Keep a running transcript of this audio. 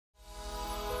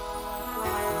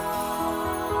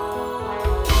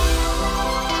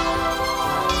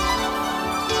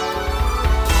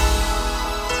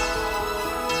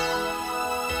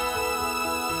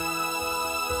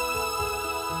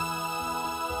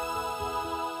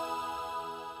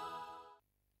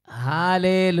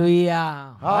Hallelujah,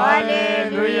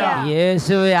 hallelujah.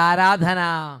 യേശുവേ ആരാധന,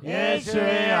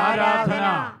 യേശുവേ ആരാധന.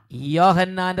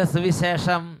 യോഹന്നാന്റെ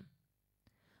സുവിശേഷം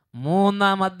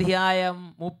 3-ാം അധ്യായം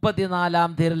 34-ാം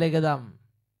തിരുലിഖിതം.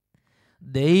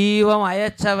 ദൈവം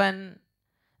അയച്ചവൻ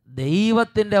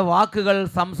ദൈവത്തിൻ്റെ വാക്കുകൾ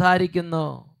സംസാരിക്കുന്നു.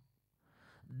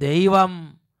 ദൈവം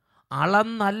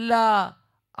അളന്നല്ല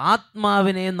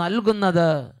ആത്മാവിനെ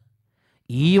നൽകുന്നത്.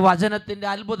 ഈ വചനത്തിൻ്റെ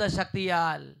അത്ഭുത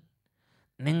ശക്തിയാൽ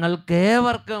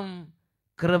നിങ്ങൾക്കേവർക്കും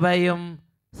കൃപയും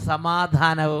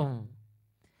സമാധാനവും.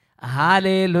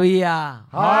 Hallelujah,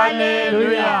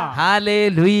 hallelujah,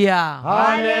 hallelujah,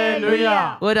 hallelujah.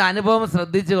 ഒരു അനുഭവം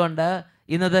ശ്രദ്ധിച്ചുകൊണ്ട്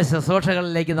ഇന്നത്തെ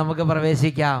ശുശ്രൂഷകളിലേക്ക് നമുക്ക്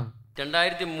പ്രവേശിക്കാം.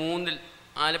 2003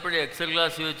 ആലപ്പുഴ എക്സൽ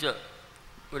ക്ലാസ് വെച്ച്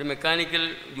ഒരു മെക്കാനിക്കൽ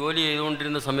ജോലി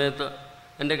ചെയ്തുകൊണ്ടിരുന്ന സമയത്ത്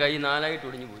എൻ്റെ കൈ 4ആയിട്ട്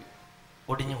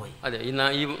ഒടിഞ്ഞുപോയി. അതെ,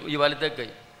 ഈ വലത്തെ കൈ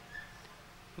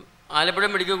ആലപ്പുഴ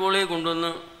മെഡിക്കൽ കോളേജിൽ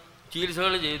കൊണ്ടുവന്ന്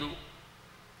ചികിത്സകൾ ചെയ്തു.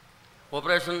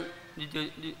 ഓപ്പറേഷൻ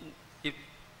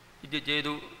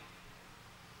ചെയ്തു.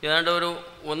 ഏതാണ്ട് ഒരു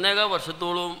 1.25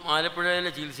 വർഷത്തോളം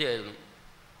ആലപ്പുഴയിലെ ചികിത്സയായിരുന്നു.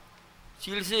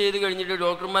 ചികിത്സ ചെയ്ത് കഴിഞ്ഞിട്ട്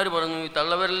ഡോക്ടർമാർ പറഞ്ഞു, ഈ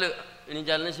തള്ളവിരൽ ഇനി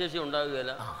ചലനശേഷി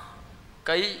ഉണ്ടാകുകയില്ല,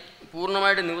 കൈ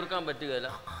പൂർണ്ണമായിട്ട് നിവർക്കാൻ പറ്റുകയില്ല.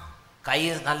 കൈ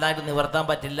നന്നായിട്ട് നിവർത്താൻ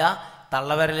പറ്റില്ല,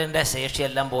 തള്ളവിരലിൻ്റെ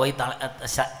ശേഷിയെല്ലാം പോയി,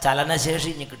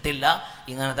 ചലനശേഷി ഇനി കിട്ടില്ല.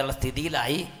 ഇങ്ങനത്തെ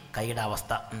സ്ഥിതിയിലായി കൈയുടെ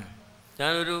അവസ്ഥ.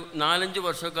 ഞാനൊരു 4-5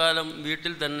 വർഷക്കാലം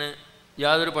വീട്ടിൽ തന്നെ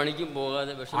യാതൊരു പണിക്കും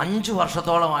പോകാതെ 5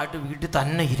 വർഷത്തോളമായിട്ട് വീട്ടിൽ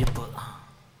തന്നെ ഇരിപ്പ്.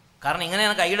 കാരണം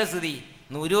ഇങ്ങനെയാണ് കൈയുടെ സ്ഥിതി.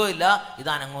 നൂരോ ഇല്ല,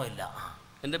 ഇതനങ്ങോ ഇല്ല.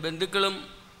 എൻ്റെ ബന്ധുക്കളും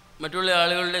മറ്റുള്ള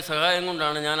ആളുകളുടെ സഹായം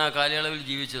കൊണ്ടാണ് ഞാൻ ആ കാലയളവിൽ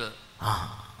ജീവിച്ചത്.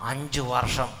 5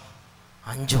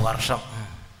 വർഷം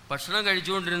ഭക്ഷണം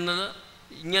കഴിച്ചുകൊണ്ടിരുന്നത്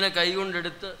ഇങ്ങനെ കൈ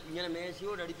കൊണ്ടെടുത്ത് ഇങ്ങനെ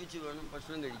മേശയോട് അടുപ്പിച്ച് വേണം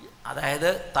ഭക്ഷണം കഴിക്കാൻ. അതായത്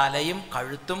തലയും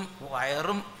കഴുത്തും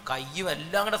വയറും കയ്യും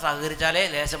എല്ലാം കൂടെ സഹകരിച്ചാലേ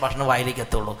ലേശം ഭക്ഷണം വായിലേക്ക്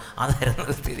എത്തുള്ളൂ.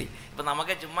 അതായിരുന്നു സ്ഥിതി. ഇപ്പം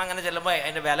നമുക്ക് ചുമ്മാ അങ്ങനെ ചെല്ലുമ്പോൾ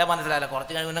അതിൻ്റെ വില മനസ്സിലായില്ല,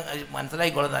 കുറച്ച് കഴിയുമ്പോൾ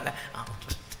മനസ്സിലായിക്കോളും തന്നെ.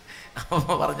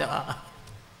 പറഞ്ഞോ,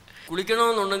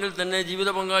 കുളിക്കണമെന്നുണ്ടെങ്കിൽ തന്നെ ജീവിത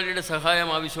പങ്കാളിയുടെ സഹായം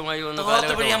ആവശ്യമായി വന്ന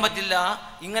പുറത്ത് പിഴിയാൻ പറ്റില്ല,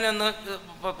 ഇങ്ങനെ ഒന്ന്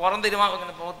പുറം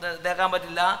തേക്കാൻ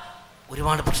പറ്റില്ല,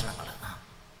 ഒരുപാട് പ്രശ്നങ്ങൾ.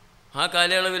 ആ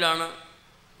കാലയളവിലാണ്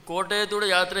കോട്ടയത്തൂടെ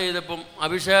യാത്ര ചെയ്തപ്പം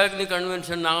അഭിഷേകാഗ്നി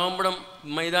കൺവെൻഷൻ നാഗമ്പടം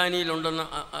മൈതാനിയിലുണ്ടെന്ന്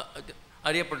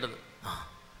അറിയപ്പെട്ടത്.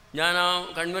 ഞാൻ ആ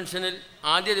കൺവെൻഷനിൽ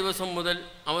ആദ്യ ദിവസം മുതൽ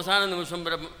അവസാന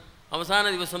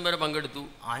ദിവസം വരെ പങ്കെടുത്തു.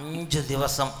 5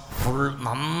 ദിവസം ഫുൾ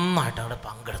നന്നായിട്ട് അവിടെ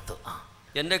പങ്കെടുത്തു.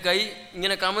 എൻ്റെ കൈ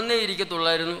ഇങ്ങനെ കമന്നേ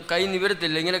ഇരിക്കത്തുള്ളായിരുന്നു, കൈ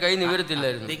നിവരത്തില്ല, ഇങ്ങനെ കൈ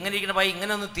നിവരത്തില്ലായിരുന്നു. ഇങ്ങനെ ഇരിക്കുന്ന കൈ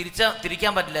ഇങ്ങനെ ഒന്ന്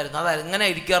തിരിക്കാൻ പറ്റില്ലായിരുന്നു, അതായത് ഇങ്ങനെ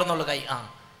ഇരിക്കാറുന്നുള്ള കൈ.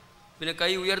 പിന്നെ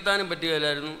കൈ ഉയർത്താനും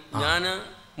പറ്റുകയില്ലായിരുന്നു. ഞാൻ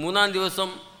 3-ാം ദിവസം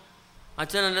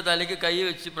അച്ഛൻ എൻ്റെ തലയ്ക്ക് കൈ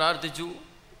വെച്ച് പ്രാർത്ഥിച്ചു.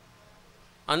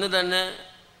 അന്ന് തന്നെ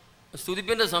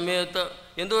സ്തുതിപ്പിൻ്റെ സമയത്ത്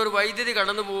എന്തോ ഒരു വൈദ്യുതി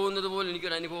കടന്നു പോകുന്നത് പോലെ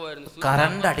എനിക്കൊരു അനുഭവമായിരുന്നു.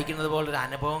 കറണ്ട് അടിക്കുന്നത് പോലൊരു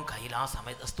അനുഭവം കയ്യിൽ ആ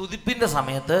സമയത്ത്, സ്തുതിപ്പിൻ്റെ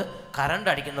സമയത്ത് കറണ്ട്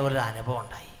അടിക്കുന്ന പോലൊരു അനുഭവം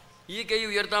ഉണ്ടായി. ഈ കൈ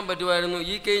ഉയർത്താൻ പറ്റുമായിരുന്നു.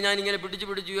 ഈ കൈ ഞാനിങ്ങനെ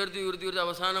പിടിച്ച് ഉയർത്തി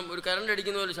അവസാനം ഒരു കറണ്ട്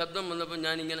അടിക്കുന്ന പോലെ ശബ്ദം വന്നപ്പോൾ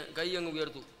ഞാനിങ്ങനെ കൈ അങ്ങ്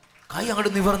ഉയർത്തു. കൈ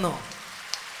അങ്ങോട്ട് നിവർന്നു.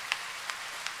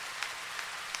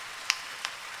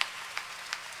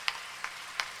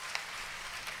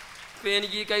 ഇപ്പം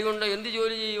എനിക്ക് ഈ കൈ കൊണ്ട് എന്ത്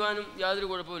ജോലി ചെയ്യുവാനും യാതൊരു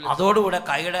കുഴപ്പമില്ല. അതോടുകൂടെ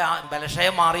കൈയുടെ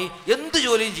ബലക്ഷയം മാറി എന്ത്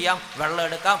ജോലിയും ചെയ്യാം. വെള്ളം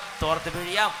എടുക്കാം, തോർത്ത്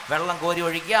പിഴിയാം, വെള്ളം കോരി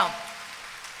ഒഴിക്കാം,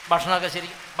 ഭക്ഷണമൊക്കെ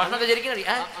ശരിക്കും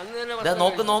കഴിയാം.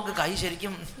 നോക്ക് കൈ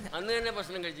ശരിക്കും അന്ന് തന്നെ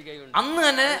ഭക്ഷണം കഴിച്ച് കൈ കൊണ്ട് അന്ന്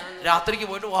തന്നെ രാത്രിക്ക്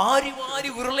പോയിട്ട് വാരി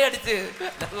ഉരുളയടിച്ച്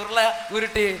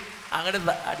ഉരുട്ടി അങ്ങോട്ട്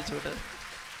അടിച്ചു വിട്ട്.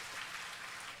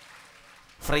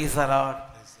 Praise the Lord.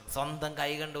 സ്വന്തം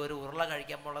കൈ കണ്ട് ഒരു ഉരുള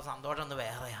കഴിക്കുമ്പോഴുള്ള സന്തോഷം ഒന്ന്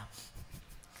വേറെയാ.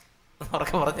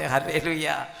 ഉറക്കെ പറഞ്ഞ ഹല്ലേലൂയ.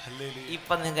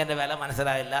 ഇപ്പം നിങ്ങൾക്ക് എൻ്റെ വില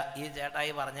മനസ്സിലായില്ല. ഈ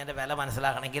ചേട്ടായി പറഞ്ഞതിൻ്റെ വില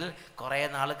മനസ്സിലാക്കണമെങ്കിൽ കുറേ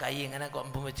നാൾ കൈ ഇങ്ങനെ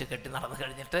കൊമ്പും വെച്ച് കെട്ടി നടന്നു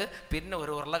കഴിഞ്ഞിട്ട് പിന്നെ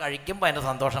ഒരു ഉരുള കഴിക്കുമ്പോൾ അതിൻ്റെ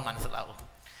സന്തോഷം മനസ്സിലാവും.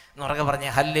 എന്നുറക്കെ പറഞ്ഞ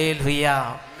ഹല്ലേലൂയ.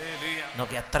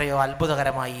 നോക്കി, എത്രയോ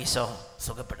അത്ഭുതകരമായി ഈശോ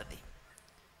സുഖപ്പെടുത്തി.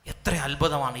 എത്രയോ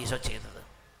അത്ഭുതമാണ് ഈശോ ചെയ്തത്.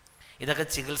 ഇതൊക്കെ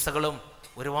ചികിത്സകളും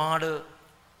ഒരുപാട്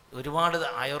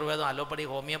ആയുർവേദം, അലോപ്പതി,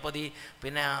 ഹോമിയോപ്പതി,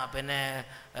 പിന്നെ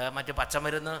മറ്റ്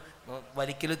പച്ചമരുന്ന്,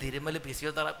 വലിക്കൽ, തിരുമൽ,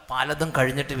 ഫിസിയോതെറാപ്പി പലതും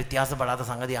കഴിഞ്ഞിട്ട് വ്യത്യാസപ്പെടാത്ത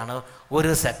സംഗതിയാണ്.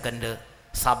 1 സെക്കൻഡ്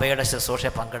സഭയുടെ ശുശ്രൂഷ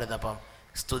പങ്കെടുത്തപ്പം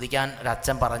സ്തുതിക്കാൻ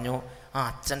ഒരച്ഛൻ പറഞ്ഞു. ആ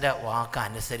അച്ഛൻ്റെ വാക്ക്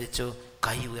അനുസരിച്ചു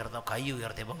കൈ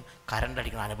ഉയർത്തിയപ്പം കറണ്ട്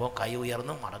അടിക്കുന്ന അനുഭവം, കൈ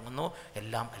ഉയർന്നു മടങ്ങുന്നു,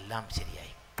 എല്ലാം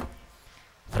ശരിയായി.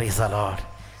 Price the Lord.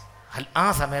 ആ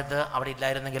സമയത്ത് അവിടെ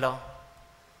ഇല്ലായിരുന്നെങ്കിൽ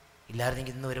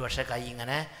ഇന്ന് ഒരു പക്ഷേ കൈ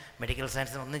ഇങ്ങനെ മെഡിക്കൽ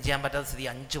സയൻസിന് ഒന്നും ചെയ്യാൻ പറ്റാത്ത സ്ഥിതി.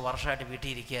 5 വർഷമായിട്ട് വീട്ടിൽ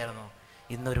ഇരിക്കുകയായിരുന്നു.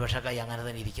 ഇന്നൊരു പക്ഷേ കൈ അങ്ങനെ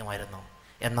തന്നെ ഇരിക്കുമായിരുന്നു.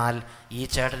 എന്നാൽ ഈ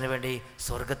ചേട്ടന് വേണ്ടി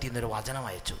സ്വർഗത്തിൽ നിന്നൊരു വചനം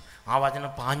അയച്ചു. ആ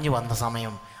വചനം പാഞ്ഞു വന്ന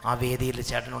സമയം ആ വേദിയിൽ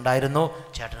ചേട്ടനുണ്ടായിരുന്നു.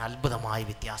 ചേട്ടൻ അത്ഭുതമായി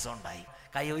വ്യത്യാസം ഉണ്ടായി.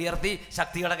 കൈ ഉയർത്തി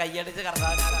ശക്തിയോടെ കൈയടിച്ച്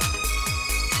കർത്താവിനെ.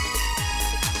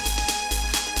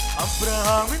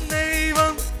 അബ്രഹാമിൻ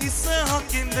ദൈവം,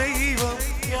 ഇസഹാക്കിൻ ദൈവം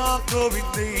യാക്കോബിൻ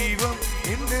ദൈവം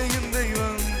എന്റെയും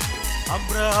ദൈവം.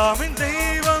 അബ്രഹാമിൻ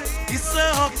ദൈവം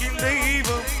ഇസഹാക്കിൻ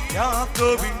ദൈവം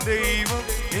യാക്കോബിൻ ദൈവം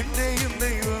എന്റെയും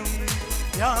ദൈവം.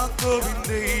 യാക്കോബിൻ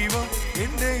ദൈവം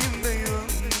എന്റെയും ദൈവം.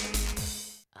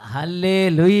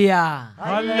 ഹല്ലേലൂയ.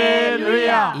 ഹല്ലേലൂയ.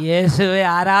 യേശുവേ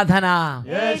ആരാധന.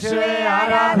 യേശുവേ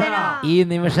ആരാധന. ഈ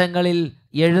നിമിഷങ്ങളിൽ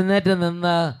എഴുന്നേറ്റ്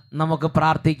നിന്ന് നമുക്ക്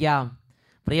പ്രാർത്ഥിക്കാം.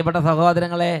 പ്രിയപ്പെട്ട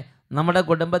സഹോദരങ്ങളെ, നമ്മുടെ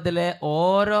കുടുംബത്തിലെ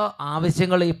ഓരോ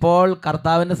ആവശ്യങ്ങളും ഇപ്പോൾ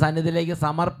കർത്താവിൻ്റെ സന്നിധിയിലേക്ക്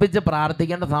സമർപ്പിച്ച്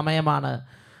പ്രാർത്ഥിക്കേണ്ട സമയമാണ്.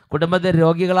 കുടുംബത്തിൽ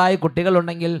രോഗികളായ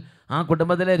കുട്ടികളുണ്ടെങ്കിൽ ആ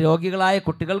കുടുംബത്തിലെ രോഗികളായ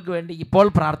കുട്ടികൾക്ക് വേണ്ടി ഇപ്പോൾ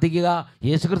പ്രാർത്ഥിക്കുക.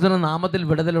 യേശുക്രിസ്തുവിൻ്റെ നാമത്തിൽ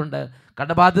വിടുതലുണ്ട്.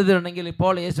 കടബാധ്യതയുണ്ടെങ്കിൽ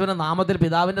ഇപ്പോൾ യേശുവിൻ്റെ നാമത്തിൽ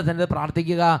പിതാവിൻ്റെ സന്നിധിയിൽ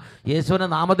പ്രാർത്ഥിക്കുക. യേശുവിൻ്റെ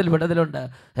നാമത്തിൽ വിടുതലുണ്ട്.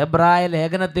 ഹെബ്രായ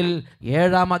ലേഖനത്തിൽ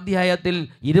 7-ാം അധ്യായത്തിൽ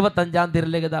 25-ാം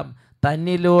തിരുലിഖിതം,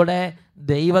 തന്നിലൂടെ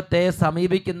ദൈവത്തെ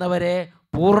സമീപിക്കുന്നവരെ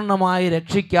പൂർണ്ണമായി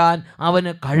രക്ഷിക്കാൻ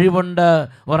അവന് കഴിവുണ്ട്.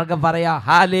 ഉറക്കെ പറയാ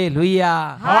ഹല്ലേലൂയ.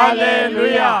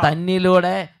 ഹല്ലേലൂയ.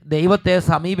 തന്നിലൂടെ ദൈവത്തെ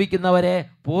സമീപിക്കുന്നവരെ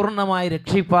പൂർണ്ണമായി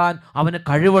രക്ഷിപ്പാൻ അവന്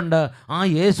കഴിവുണ്ട്. ആ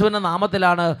യേശുവിൻ്റെ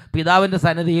നാമത്തിലാണ് പിതാവിൻ്റെ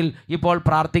സന്നിധിയിൽ ഇപ്പോൾ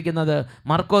പ്രാർത്ഥിക്കുന്നത്.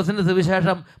 മർക്കോസിൻ്റെ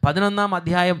സുവിശേഷം 11-ാം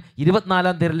അധ്യായം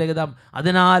 24-ാം തിരുലിഖിതം,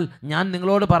 അതിനാൽ ഞാൻ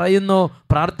നിങ്ങളോട് പറയുന്നു,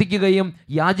 പ്രാർത്ഥിക്കുകയും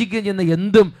യാചിക്കുകയും ചെയ്യുന്ന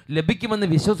എന്തും ലഭിക്കുമെന്ന്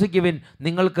വിശ്വസിക്കുവിൻ,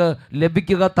 നിങ്ങൾക്ക്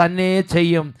ലഭിക്കുക തന്നെ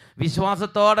ചെയ്യും.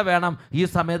 വിശ്വാസത്തോടെ വേണം ഈ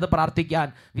സമയത്ത് പ്രാർത്ഥിക്കാൻ.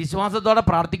 വിശ്വാസത്തോടെ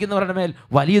പ്രാർത്ഥിക്കുന്നവരുടെ മേൽ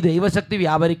വലിയ ദൈവശക്തി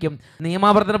വ്യാപരിക്കും.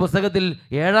 നിയമാവർത്തന പുസ്തകത്തിൽ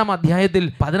 7-ാം അധ്യായത്തിൽ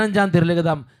 15-ാം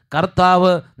തിരുലിഖിതം,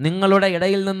 കർത്താവ് നിങ്ങളുടെ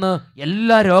ഇടയിൽ നിന്ന്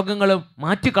എല്ലാ രോഗങ്ങളും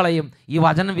മാറ്റിക്കളയും. ഈ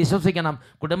വചനം വിശ്വസിക്കണം.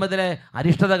 കുടുംബത്തിലെ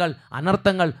അരിഷ്ടതകൾ,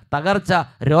 അനർത്ഥങ്ങൾ, തകർച്ച,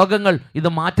 രോഗങ്ങൾ ഇത്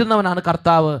മാറ്റുന്നവനാണ്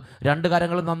കർത്താവ്. 2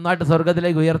 കരങ്ങളും നന്നായിട്ട്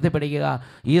സ്വർഗത്തിലേക്ക് ഉയർത്തിപ്പിടിക്കുക.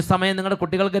 ഈ സമയം നിങ്ങളുടെ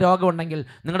കുട്ടികൾക്ക് രോഗമുണ്ടെങ്കിൽ,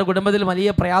 നിങ്ങളുടെ കുടുംബത്തിൽ വലിയ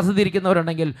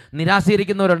പ്രയാസത്തിരിക്കുന്നവരുണ്ടെങ്കിൽ,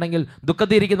 നിരാശയിരിക്കുന്നവരുണ്ടെങ്കിൽ,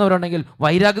 ദുഃഖത്തിരിക്കുന്നവരുണ്ടെങ്കിൽ,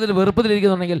 വൈരാഗ്യത്തിൽ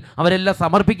വെറുപ്പത്തിലിരിക്കുന്നുണ്ടെങ്കിൽ അവരെല്ലാം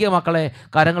സമർപ്പിക്കുക. മക്കളെ,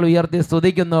 കരങ്ങൾ ഉയർത്തി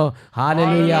സ്തുതിക്കുന്നു.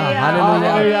 Hallelujah, hallelujah.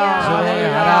 യേശുവേ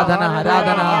ആരാധന,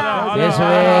 ആരാധന.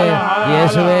 യേശുവേ,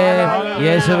 യേശുവേ,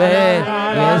 യേശുവേ,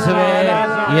 യേശുവേ,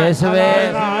 യേശുവേ,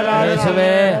 യേശുവേ,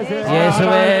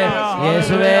 യേശുവേ,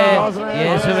 യേശുവേ,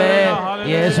 യേശുവേ,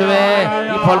 യേശുവേ.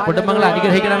 ഇപ്പോൾ കുടുംബങ്ങളെ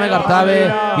അനുഗ്രഹിക്കണമേ കർത്താവേ.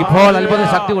 ഇപ്പോൾ അത്ഭുത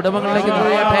ശക്തി കുടുംബങ്ങളിലേക്ക്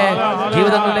നിറയട്ടെ,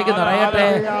 ജീവിതങ്ങളിലേക്ക് നിറയട്ടെ,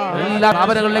 എല്ലാ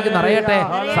സ്ഥാപനങ്ങളിലേക്ക് നിറയട്ടെ,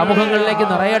 സമൂഹങ്ങളിലേക്ക്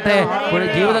നിറയട്ടെ,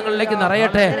 ജീവിതങ്ങളിലേക്ക്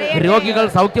നിറയട്ടെ. രോഗികൾ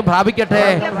സൗഖ്യം പ്രാപിക്കട്ടെ,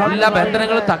 എല്ലാ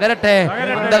ബന്ധനങ്ങളും തകരട്ടെ,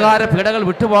 അന്ധകാര പീഡകൾ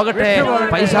വിട്ടുപോകട്ടെ,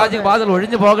 പൈശാചിക ബാധകൾ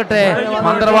ഒഴിഞ്ഞു പോകട്ടെ,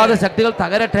 മന്ത്രവാദ ശക്തികൾ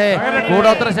തകരട്ടെ,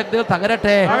 കൂടോത്ര ശക്തികൾ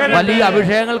തകരട്ടെ, വലിയ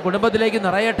അഭിഷേകങ്ങൾ കുടുംബത്തിലേക്ക്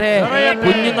നിറയട്ടെ,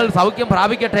 കുഞ്ഞുങ്ങൾ സൗഖ്യം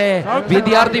പ്രാപിക്കട്ടെ,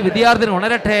 വിദ്യാർത്ഥിനി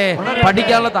ഉണരട്ടെ,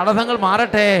 പഠിക്കാനുള്ള തടസ്സങ്ങൾ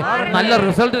മാറട്ടെ, നല്ല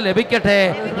റിസൾട്ട് ലഭിക്കട്ടെ,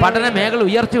 പഠന മേഖല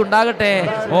ഉയർച്ച ഉണ്ടാകട്ടെ,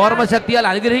 ഓർമ്മശക്തിയാൽ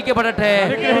അനുഗ്രഹിക്കപ്പെടട്ടെ.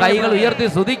 കൈകൾ ഉയർത്തി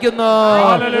സ്തുതിക്കുന്നു.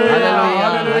 Hallelujah,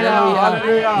 hallelujah.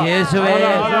 യേശുവേ,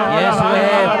 യേശുവേ,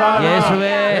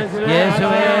 യേശുവേ,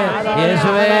 യേശുവേ,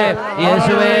 യേശുവേ,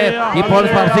 യേശുവേ. ഇപ്പോൾ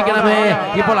സ്പർശിക്കണമേ,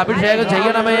 ഇപ്പോൾ അഭിഷേകം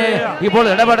ചെയ്യണമേ, ഇപ്പോൾ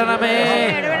ഇടപെടണമേ.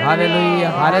 Hallelujah,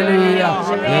 hallelujah.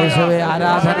 യേശുവേ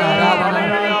ആരാധന, ആരാധന.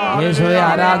 യേശുവേ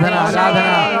ആരാധന, ആരാധന.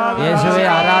 യേശുവേ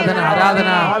ആരാധന, ആരാധന.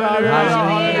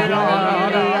 Hallelujah,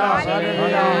 hallelujah.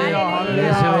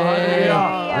 യേശുവേ,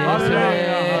 യേശുവേ,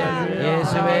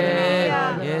 യേശുവേ,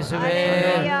 യേശുവേ.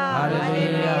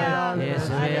 ഹല്ലേലൂയ.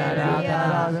 യേശുവേ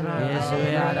ആരാധന,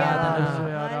 യേശുവേ ആരാധന,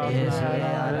 യേശുവേ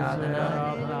ആരാധന.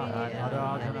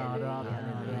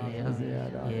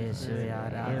 യേശുവേ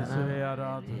ആരാധന,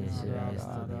 യേശുവേ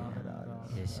സ്തുതി,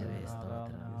 യേശുവേ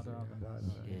സ്തോത്രം,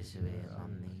 യേശുവേ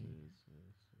നന്ദി.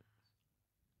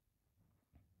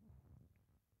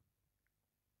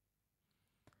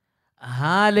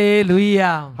 Hallelujah,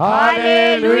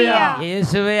 hallelujah.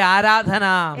 യേശുവേ ആരാധന,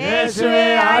 യേശുവേ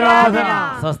ആരാധന.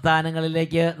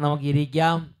 സ്വസ്ഥാനങ്ങളിലേക്ക് നമുക്ക്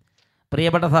ഇരിക്കാം.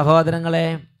 പ്രിയപ്പെട്ട സഹോദരങ്ങളെ,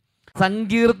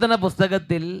 സങ്കീർത്തന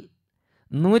പുസ്തകത്തിൽ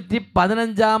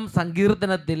 115-ാം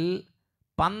സങ്കീർത്തനത്തിൽ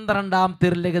 12-ാം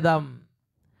തിരുലിഖിതം,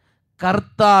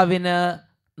 കർത്താവിന്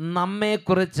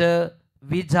നമ്മെക്കുറിച്ച്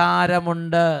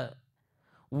വിചാരമുണ്ട്,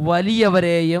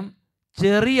 വലിയവരെയും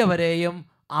ചെറിയവരെയും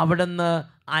അവിടുന്ന്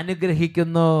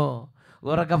അനുഗ്രഹിക്കുന്നു.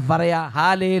 ഉറക്കെ പറയാ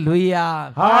ഹല്ലേലൂയ,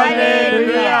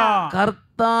 ഹല്ലേലൂയ.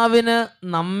 കർത്താവിന്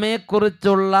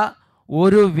നമ്മെക്കുറിച്ചുള്ള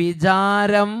ഒരു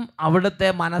വിചാരം അവിടുത്തെ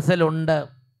മനസ്സിലുണ്ട്.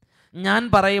 ഞാൻ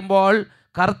പറയുമ്പോൾ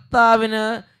കർത്താവിന്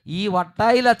ഈ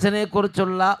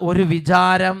വട്ടായിലച്ഛനെക്കുറിച്ചുള്ള ഒരു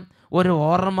വിചാരം, ഒരു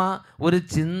ഓർമ്മ, ഒരു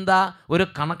ചിന്ത, ഒരു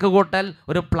കണക്കുകൂട്ടൽ,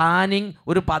 ഒരു പ്ലാനിങ്,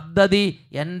 ഒരു പദ്ധതി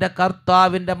എൻ്റെ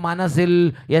കർത്താവിൻ്റെ മനസ്സിൽ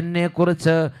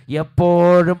എന്നെക്കുറിച്ച്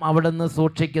എപ്പോഴും അവിടുന്ന്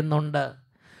സൂക്ഷിക്കുന്നുണ്ട്.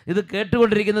 ഇത്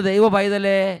കേട്ടുകൊണ്ടിരിക്കുന്ന ദൈവ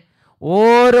പൈതലേ,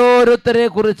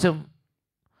 ഓരോരുത്തരെക്കുറിച്ചും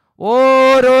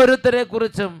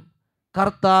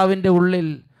കർത്താവിൻ്റെ ഉള്ളിൽ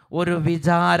ഒരു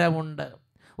വിചാരമുണ്ട്,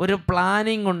 ഒരു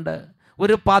പ്ലാനിംഗ് ഉണ്ട്,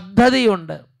 ഒരു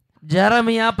പദ്ധതിയുണ്ട്.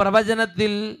 ജെറമിയ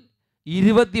പ്രവചനത്തിൽ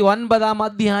 29-ാം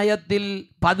അധ്യായത്തിൽ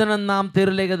 11-ാം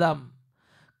തിരുലിഖിതം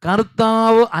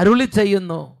കർത്താവ് അരുളി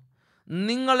ചെയ്യുന്നു,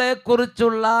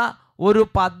 നിങ്ങളെക്കുറിച്ചുള്ള ഒരു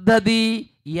പദ്ധതി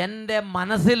എൻ്റെ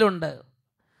മനസ്സിലുണ്ട്.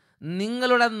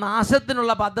 നിങ്ങളുടെ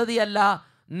നാശത്തിനുള്ള പദ്ധതിയല്ല,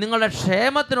 നിങ്ങളുടെ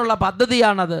ക്ഷേമത്തിനുള്ള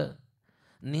പദ്ധതിയാണത്.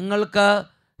 നിങ്ങൾക്ക്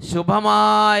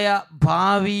ശുഭമായ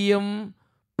ഭാവിയും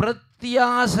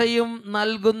പ്രത്യാശയും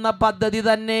നൽകുന്ന പദ്ധതി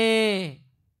തന്നെ.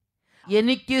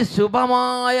 എനിക്ക്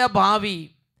ശുഭമായ ഭാവി,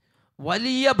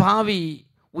 വലിയ ഭാവി,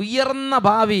 ഉയർന്ന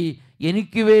ഭാവി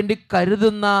എനിക്ക് വേണ്ടി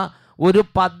കരുതുന്ന ഒരു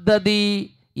പദ്ധതി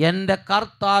എൻ്റെ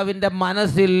കർത്താവിൻ്റെ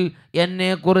മനസ്സിൽ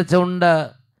എന്നെക്കുറിച്ചുണ്ട്.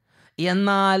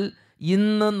 എന്നാൽ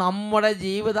ഇന്ന് നമ്മുടെ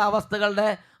ജീവിതാവസ്ഥകളുടെ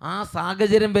ആ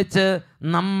സാഹചര്യം വെച്ച്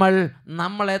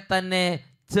നമ്മളെ തന്നെ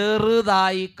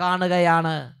ചെറുതായി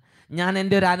കാണുകയാണ്. ഞാൻ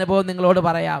എൻ്റെ ഒരു അനുഭവം നിങ്ങളോട്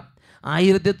പറയാം.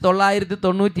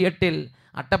 1998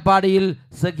 അട്ടപ്പാടിയിൽ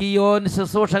സഖിയോൻ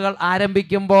ശുശ്രൂഷകൾ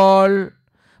ആരംഭിക്കുമ്പോൾ,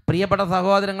 പ്രിയപ്പെട്ട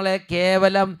സഹോദരങ്ങളെ,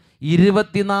 കേവലം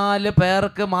 24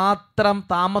 പേർക്ക് മാത്രം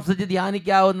താമസിച്ച്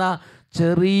ധ്യാനിക്കാവുന്ന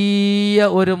ചെറിയ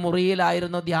ഒരു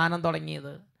മുറിയിലായിരുന്നു ധ്യാനം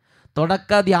തുടങ്ങിയത്.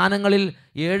 തുടക്ക ധ്യാനങ്ങളിൽ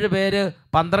 7 പേര്,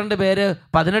 12 പേര്,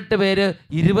 18 പേര്,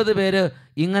 20 പേര്,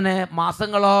 ഇങ്ങനെ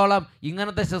മാസങ്ങളോളം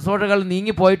ഇങ്ങനത്തെ ശുശ്രൂഷകൾ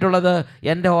നീങ്ങിപ്പോയിട്ടുള്ളത്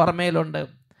എൻ്റെ ഓർമ്മയിലുണ്ട്.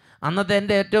 അന്നത്തെ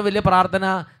എൻ്റെ ഏറ്റവും വലിയ പ്രാർത്ഥന,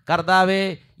 കർത്താവേ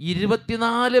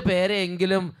 24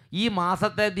 പേരെയെങ്കിലും ഈ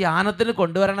മാസത്തെ ധ്യാനത്തിന്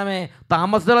കൊണ്ടുവരണമേ.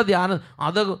 താമസമുള്ള ധ്യാനം,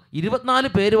 അത്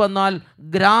 24 പേര് വന്നാൽ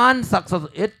ഗ്രാൻഡ് സക്സസ്,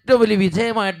 ഏറ്റവും വലിയ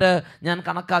വിജയമായിട്ട് ഞാൻ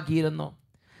കണക്കാക്കിയിരുന്നു.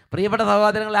 പ്രിയപ്പെട്ട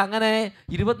സഹോദരങ്ങളെ, അങ്ങനെ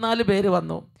 24 പേര്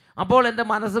വന്നു. അപ്പോൾ എൻ്റെ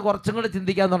മനസ്സ് കുറച്ചും കൂടെ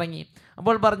ചിന്തിക്കാൻ തുടങ്ങി.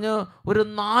 അപ്പോൾ പറഞ്ഞു, ഒരു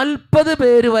 40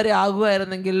 പേര് വരെ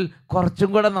ആകുമായിരുന്നെങ്കിൽ കുറച്ചും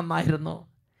കൂടെ നന്നായിരുന്നു.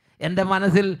 എൻ്റെ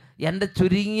മനസ്സിൽ എൻ്റെ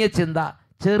ചുരുങ്ങിയ ചിന്ത,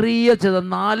 ചെറിയ ചിന്ത,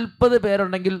 40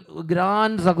 പേരുണ്ടെങ്കിൽ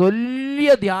ഗ്രാൻഡ് വലിയ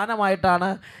ധ്യാനമായിട്ടാണ്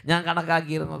ഞാൻ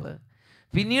കണക്കാക്കിയിരുന്നത്.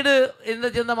 പിന്നീട് എൻ്റെ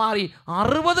ചിന്ത മാറി,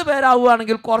 60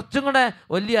 പേരാവുകയാണെങ്കിൽ കുറച്ചും കൂടെ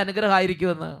വലിയ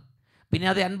അനുഗ്രഹമായിരിക്കുമെന്ന്. പിന്നെ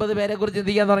അത് 80 പേരെക്കുറിച്ച്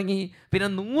ചിന്തിക്കാൻ തുടങ്ങി. പിന്നെ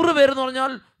 100 പേരെന്ന്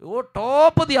പറഞ്ഞാൽ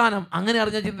ടോപ്പ് ധ്യാനം,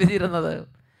 അങ്ങനെയാണ് ഞാൻ ചിന്തിച്ചിരുന്നത്.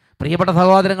 പ്രിയപ്പെട്ട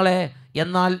സഹോദരങ്ങളെ,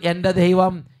 എന്നാൽ എൻ്റെ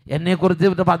ദൈവം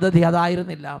എന്നെക്കുറിച്ച് പദ്ധതി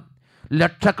അതായിരുന്നില്ല.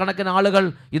 ലക്ഷക്കണക്കിന് ആളുകൾ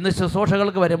ഇന്ന്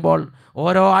ശുശ്രൂഷകൾക്ക് വരുമ്പോൾ,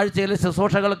 ഓരോ ആഴ്ചയിലെ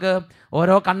ശുശ്രൂഷകൾക്ക്,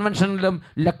 ഓരോ കൺവെൻഷനിലും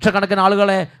ലക്ഷക്കണക്കിന്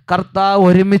ആളുകളെ കർത്താവ്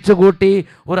ഒരുമിച്ച് കൂട്ടി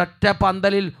ഒരൊറ്റ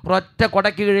പന്തലിൽ, ഒരൊറ്റ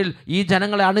കൊടയ്ക്ക് കീഴിൽ ഈ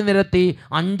ജനങ്ങളെ അണിനിരത്തി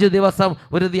 5 ദിവസം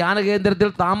ഒരു ധ്യാന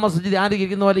കേന്ദ്രത്തിൽ താമസിച്ച്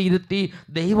ധ്യാനിക്കുന്ന പോലെ ഇരുത്തി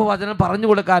ദൈവവചനം പറഞ്ഞു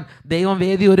കൊടുക്കാൻ ദൈവം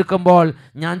വേദി ഒരുക്കുമ്പോൾ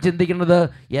ഞാൻ ചിന്തിക്കുന്നത്,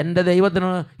 എൻ്റെ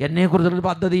ദൈവത്തിന് എന്നെക്കുറിച്ചുള്ള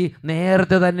പദ്ധതി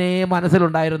നേരത്തെ തന്നെ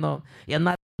മനസ്സിലുണ്ടായിരുന്നു.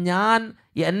 എന്നാൽ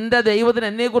എൻ്റെ ദൈവത്തിന്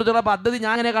എന്നെക്കുറിച്ചുള്ള പദ്ധതി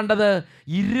ഞാൻ എങ്ങനെ കണ്ടത്?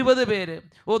 20 പേര്,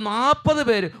 40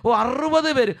 പേര്,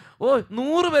 60 പേര്,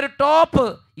 100 പേര് ടോപ്പ്,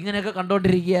 ഇങ്ങനെയൊക്കെ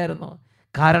കണ്ടുകൊണ്ടിരിക്കുകയായിരുന്നു.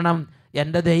 കാരണം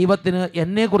എൻ്റെ ദൈവത്തിന്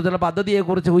എന്നെക്കുറിച്ചുള്ള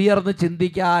പദ്ധതിയെക്കുറിച്ച് ഉയർന്ന്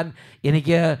ചിന്തിക്കാൻ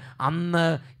എനിക്ക് അന്ന്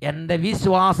എൻ്റെ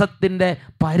വിശ്വാസത്തിൻ്റെ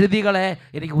പരിധികളെ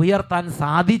എനിക്ക് ഉയർത്താൻ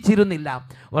സാധിച്ചിരുന്നില്ല.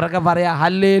 ഉറക്കെ പറയാ,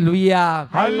 hallelujah,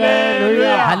 hallelujah,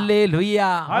 hallelujah,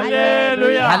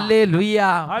 hallelujah, hallelujah.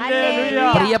 Hallelujah.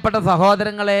 പ്രിയപ്പെട്ട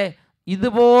സഹോദരങ്ങളെ,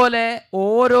 ഇതുപോലെ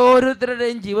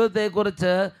ഓരോരുത്തരുടെയും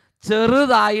ജീവിതത്തെക്കുറിച്ച്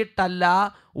ചെറുതായിട്ടല്ല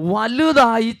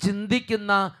വലുതായി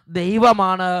ചിന്തിക്കുന്ന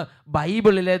ദൈവമാണ്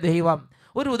ബൈബിളിലെ ദൈവം.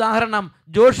 ഒരു ഉദാഹരണം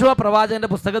ജോഷുവ പ്രവാചകന്റെ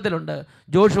പുസ്തകത്തിലുണ്ട്.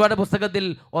 ജോഷുവയുടെ പുസ്തകത്തിൽ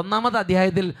 1-ാമത്തെ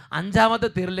അധ്യായത്തിൽ 5-ാമത്തെ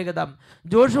തിരുലിഖിതം.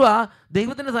 ജോഷുവ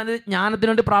ദൈവത്തിൻ്റെ സന്നിധി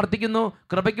ജ്ഞാനത്തിന് വേണ്ടി പ്രാർത്ഥിക്കുന്നു,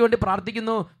 കൃപയ്ക്ക് വേണ്ടി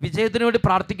പ്രാർത്ഥിക്കുന്നു, വിജയത്തിന് വേണ്ടി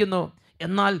പ്രാർത്ഥിക്കുന്നു.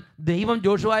 എന്നാൽ ദൈവം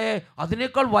ജോഷുവയെ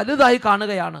അതിനേക്കാൾ വലുതായി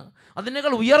കാണുകയാണ്,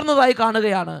 അതിനേക്കാൾ ഉയർന്നതായി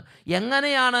കാണുകയാണ്.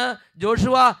 എങ്ങനെയാണ്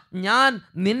ജോഷുവ ഞാൻ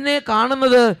നിന്നെ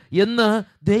കാണുന്നത് എന്ന്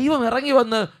ദൈവം ഇറങ്ങി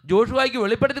വന്ന് ജോഷുവയ്ക്ക്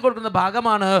വെളിപ്പെടുത്തി കൊടുക്കുന്ന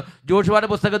ഭാഗമാണ് ജോഷുവയുടെ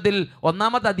പുസ്തകത്തിൽ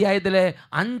 1-ാമത്തെ അധ്യായത്തിലെ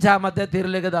 5-ാമത്തെ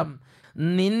തിരുലിഖിതം.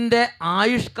 നിന്റെ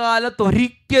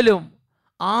ആയുഷ്കാലത്തൊരിക്കലും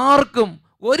ആർക്കും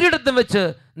ഒരിടത്തും വെച്ച്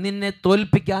നിന്നെ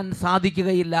തോൽപ്പിക്കാൻ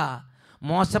സാധിക്കുകയില്ല.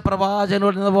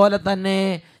 മോശപ്രവാചകനോട് പോലെ തന്നെ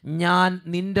ഞാൻ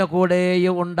നിന്റെ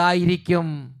കൂടെയും ഉണ്ടായിരിക്കും.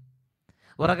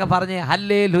 ഉറക്കെ പറഞ്ഞേ,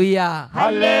 ഹല്ലേലൂയ,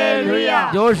 ഹല്ലേലൂയ.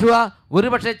 ജോഷുവ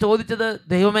ഒരുപക്ഷെ ചോദിച്ചത്,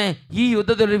 ദൈവമേ ഈ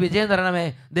യുദ്ധത്തിലൊരു വിജയം തരണമേ,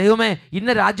 ദൈവമേ ഇന്ന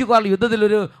രാജ്യക്കാരുടെ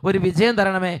യുദ്ധത്തിലൊരു വിജയം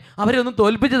തരണമേ, അവരെ ഒന്ന്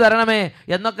തോൽപ്പിച്ച് തരണമേ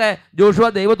എന്നൊക്കെ ജോഷുവ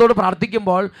ദൈവത്തോട്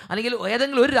പ്രാർത്ഥിക്കുമ്പോൾ, അല്ലെങ്കിൽ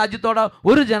ഏതെങ്കിലും ഒരു രാജ്യത്തോടോ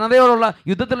ഒരു ജനതയോടുള്ള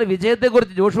യുദ്ധത്തിലുള്ള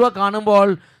വിജയത്തെക്കുറിച്ച് ജോഷുവ കാണുമ്പോൾ,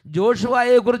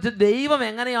 ജോഷുവയെക്കുറിച്ച് ദൈവം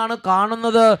എങ്ങനെയാണ്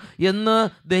കാണുന്നത് എന്ന്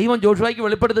ദൈവം ജോഷുവയ്ക്ക്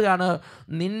വെളിപ്പെടുത്തുകയാണ്.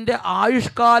 നിന്റെ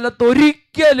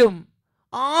ആയുഷ്കാലത്തൊരിക്കലും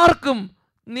ആർക്കും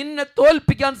നിന്നെ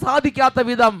തോൽപ്പിക്കാൻ സാധിക്കാത്ത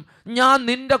വിധം ഞാൻ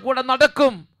നിന്റെ കൂടെ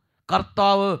നടക്കും.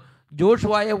 കർത്താവ്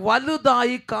ജോഷുവയെ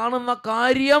വലുതായി കാണുന്ന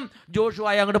കാര്യം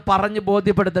ജോഷുവയെ അങ്ങോട്ട് പറഞ്ഞ്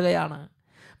ബോധ്യപ്പെടുത്തുകയാണ്.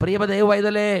 പ്രിയ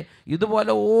ദൈവവൈതലേ,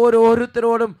 ഇതുപോലെ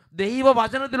ഓരോരുത്തരോടും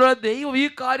ദൈവവചനത്തിലൂടെ ദൈവം ഈ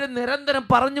കാര്യം നിരന്തരം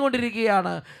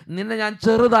പറഞ്ഞുകൊണ്ടിരിക്കുകയാണ്. നിന്നെ ഞാൻ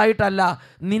ചെറുതായിട്ടല്ല,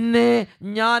 നിന്നെ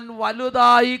ഞാൻ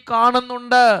വലുതായി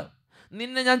കാണുന്നുണ്ട്.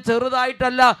 നിന്നെ ഞാൻ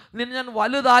ചെറുതായിട്ടല്ല, നിന്നെ ഞാൻ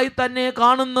വലുതായി തന്നെ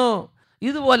കാണുന്നു.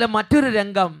 ഇതുപോലെ മറ്റൊരു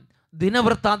രംഗം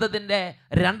ദിനവൃത്താന്തത്തിൻ്റെ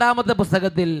 2-ാമത്തെ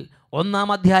പുസ്തകത്തിൽ 1-ാം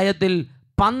അധ്യായത്തിൽ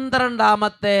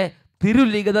 12-ാമത്തെ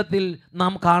തിരുലിഖിതത്തിൽ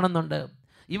നാം കാണുന്നുണ്ട്.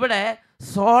 ഇവിടെ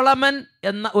സോളമൻ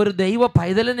എന്ന ഒരു ദൈവ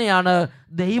പൈതലിനെയാണ്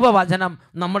ദൈവവചനം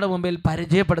നമ്മുടെ മുമ്പിൽ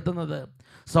പരിചയപ്പെടുത്തുന്നത്.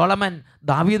 സോളമൻ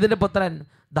ദാവീദിൻ്റെ പുത്രൻ,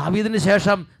 ദാവീദിന്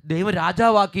ശേഷം ദൈവം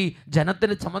രാജാവാക്കി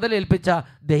ജനത്തിന് ചുമതല ഏൽപ്പിച്ച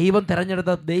ദൈവം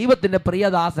തിരഞ്ഞെടുത്ത ദൈവത്തിൻ്റെ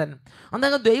പ്രിയദാസൻ.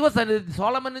 അദ്ദേഹം ദൈവസന്നിധി,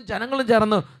 സോളമനും ജനങ്ങളും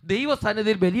ചേർന്ന്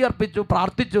ദൈവസന്നിധിയിൽ ബലിയർപ്പിച്ചു,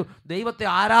 പ്രാർത്ഥിച്ചു, ദൈവത്തെ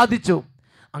ആരാധിച്ചു.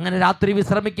 അങ്ങനെ രാത്രി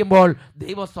വിശ്രമിക്കുമ്പോൾ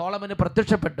ദൈവം സോളമന്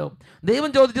പ്രത്യക്ഷപ്പെട്ടു. ദൈവം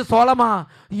ചോദിച്ചു, സോളമാ,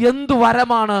 എന്തു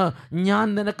വരമാണ് ഞാൻ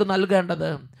നിനക്ക്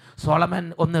നൽകേണ്ടത്? സോളമൻ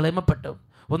ഒന്ന് എളിമപ്പെട്ടു,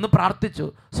 ഒന്ന് പ്രാർത്ഥിച്ചു.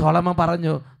 സോളമൻ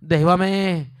പറഞ്ഞു, ദൈവമേ,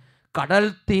 കടൽ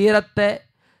തീരത്തെ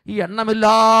ഈ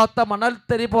എണ്ണമില്ലാത്ത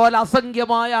മണൽത്തരി പോലെ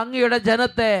അസംഖ്യമായ അങ്ങയുടെ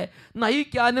ജനത്തെ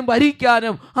നയിക്കാനും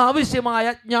ഭരിക്കാനും ആവശ്യമായ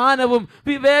ജ്ഞാനവും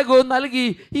വിവേകവും നൽകി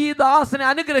ഈ ദാസനെ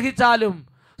അനുഗ്രഹിച്ചാലും.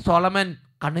 സോളമൻ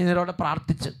കണ്ണുനീരോടെ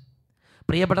പ്രാർത്ഥിച്ചു.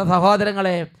 പ്രിയപ്പെട്ട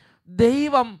സഹോദരങ്ങളെ,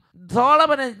 ദൈവം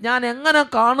സോളമനെ ഞാൻ എങ്ങനെ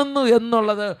കാണുന്നു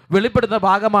എന്നുള്ളത് വെളിപ്പെടുത്തുന്ന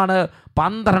ഭാഗമാണ്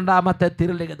 12-ാമത്തെ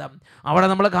തിരുലിഖിതം. അവിടെ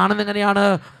നമ്മൾ കാണുന്നത് എങ്ങനെയാണ്?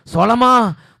 സോളമാ,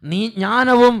 നീ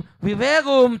ജ്ഞാനവും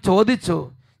വിവേകവും ചോദിച്ചു,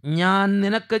 ഞാൻ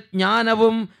നിനക്ക്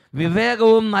ജ്ഞാനവും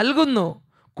വിവേകവും നൽകുന്നു.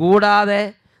 കൂടാതെ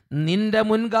നിന്റെ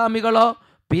മുൻഗാമികളോ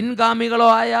പിൻഗാമികളോ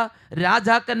ആയ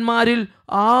രാജാക്കന്മാരിൽ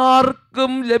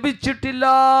ആർക്കും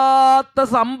ലഭിച്ചിട്ടില്ലാത്ത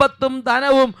സമ്പത്തും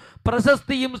ധനവും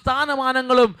പ്രശസ്തിയും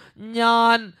സ്ഥാനമാനങ്ങളും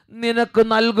ഞാൻ നിനക്ക്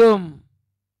നൽകും.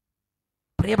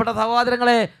 പ്രിയപ്പെട്ട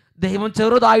സഹോദരങ്ങളെ, ദൈവം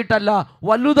ചെറുതായിട്ടല്ല,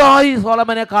 വലുതായി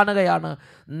സോളമനെ കാണുകയാണ്.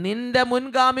 നിന്റെ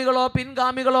മുൻഗാമികളോ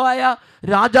പിൻഗാമികളോ ആയ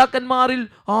രാജാക്കന്മാരിൽ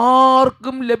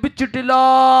ആർക്കും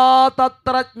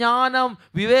ലഭിച്ചിട്ടില്ലാത്തത്ര ജ്ഞാനം,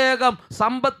 വിവേകം,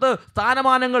 സമ്പത്ത്,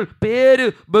 സ്ഥാനമാനങ്ങൾ, പേര്,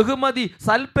 ബഹുമതി,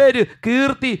 സൽപ്പേര്,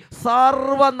 കീർത്തി,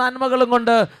 സർവ നന്മകളും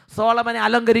കൊണ്ട് സോളമനെ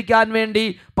അലങ്കരിക്കാൻ വേണ്ടി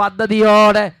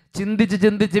പദ്ധതിയോടെ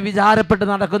ചിന്തിച്ച് വിചാരപ്പെട്ട്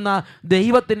നടക്കുന്ന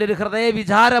ദൈവത്തിൻ്റെ ഒരു ഹൃദയ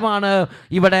വിചാരമാണ്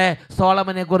ഇവിടെ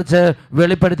സോളമനെ കുറിച്ച്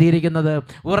വെളിപ്പെടുത്തിയിരിക്കുന്നത്.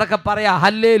 ഉറക്കെ പറയാ,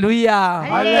 ഹല്ലേലൂയ.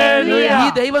 ഈ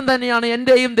ദൈവം തന്നെയാണ്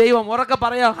എന്റെയും ദൈവം. ഉറക്കെ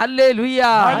പറയാ, ഹല്ലേലൂയ.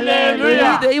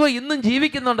 ഈ ദൈവം ഇന്നും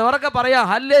ജീവിക്കുന്നുണ്ട്. ഉറക്കെ പറയാ,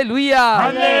 ഹല്ലേലൂയ.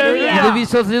 ഇത്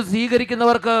വിശ്വസിച്ച്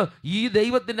സ്വീകരിക്കുന്നവർക്ക് ഈ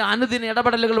ദൈവത്തിന്റെ അനുദിന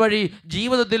ഇടപെടലുകൾ വഴി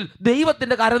ജീവിതത്തിൽ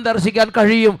ദൈവത്തിന്റെ കരം ദർശിക്കാൻ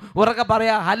കഴിയും. ഉറക്കെ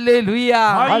പറയാ, ഹല്ലേലൂയ.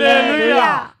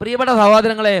 പ്രിയപ്പെട്ട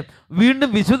സഹോദരങ്ങളെ, വീണ്ടും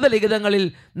വിശുദ്ധ ലിഖിതങ്ങളിൽ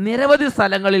നിരവധി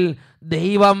സ്ഥലങ്ങളിൽ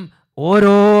ദൈവം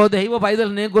ഓരോ ദൈവ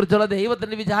പൈതലിനെ കുറിച്ചുള്ള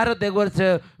ദൈവത്തിൻ്റെ വിചാരത്തെക്കുറിച്ച്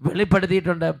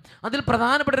വെളിപ്പെടുത്തിയിട്ടുണ്ട്. അതിൽ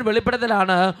പ്രധാനപ്പെട്ട ഒരു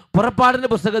വെളിപ്പെടുത്തലാണ് പുറപ്പാടിൻ്റെ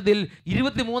പുസ്തകത്തിൽ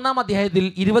 23-ാം അധ്യായത്തിൽ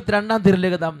 22-ാം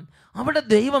തിരുലിഖിതം. അവിടെ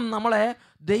ദൈവം നമ്മളെ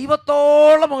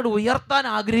ദൈവത്തോളം അങ്ങോട്ട് ഉയർത്താൻ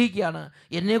ആഗ്രഹിക്കുകയാണ്.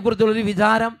 എന്നെക്കുറിച്ചുള്ളൊരു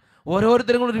വിചാരം,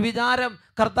 ഓരോരുത്തരും കൂടെ ഒരു വിചാരം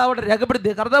കർത്താവിടെ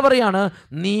രേഖപ്പെടുത്തി. കർത്താവ് പറയാണ്,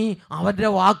 നീ അവൻ്റെ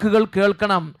വാക്കുകൾ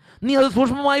കേൾക്കണം, നീ അത്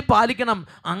സൂക്ഷ്മമായി പാലിക്കണം.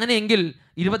 അങ്ങനെയെങ്കിൽ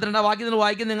 22-ാം വാക്യത്തിൽ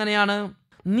വായിക്കുന്നത് എങ്ങനെയാണ്?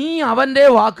 നീ അവൻ്റെ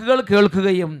വാക്കുകൾ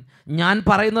കേൾക്കുകയും ഞാൻ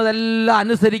പറയുന്നതെല്ലാം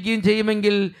അനുസരിക്കുകയും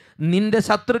ചെയ്യുമെങ്കിൽ നിന്റെ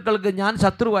ശത്രുക്കൾക്ക് ഞാൻ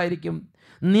ശത്രുവായിരിക്കും,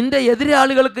 നിന്റെ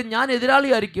എതിരാളികൾക്ക് ഞാൻ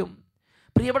എതിരാളിയായിരിക്കും.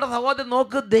 പ്രിയപ്പെട്ട സഹോദരൻ,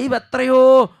 നോക്ക്, ദൈവം എത്രയോ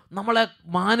നമ്മളെ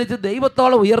മാനിച്ച്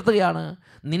ദൈവത്തോളം ഉയർത്തുകയാണ്.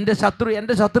 നിന്റെ ശത്രു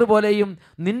എൻ്റെ ശത്രു പോലെയും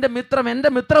നിന്റെ മിത്രം എൻ്റെ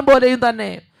മിത്രം പോലെയും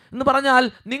തന്നെ എന്ന് പറഞ്ഞാൽ,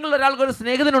 നിങ്ങളൊരാൾക്കൊരു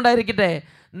സ്നേഹിതനുണ്ടായിരിക്കട്ടെ.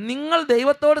 നിങ്ങൾ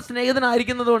ദൈവത്തോട്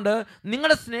സ്നേഹിതനായിരിക്കുന്നത് കൊണ്ട്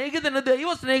നിങ്ങളുടെ സ്നേഹിതന് ദൈവ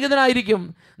സ്നേഹിതനായിരിക്കും.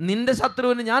 നിന്റെ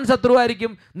ശത്രുവിന് ഞാൻ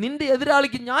ശത്രുവായിരിക്കും, നിന്റെ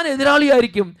എതിരാളിക്ക് ഞാൻ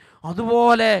എതിരാളിയായിരിക്കും.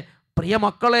 അതുപോലെ പ്രിയ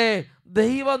മക്കളെ,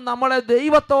 ദൈവം നമ്മളെ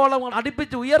ദൈവത്തോളം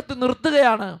അടുപ്പിച്ച് ഉയർത്തി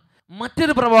നിർത്തുകയാണ്.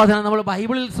 മറ്റൊരു പ്രബോധനം നമ്മൾ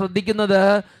ബൈബിളിൽ ശ്രദ്ധിക്കുന്നത്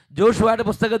ജോഷുവയുടെ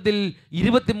പുസ്തകത്തിൽ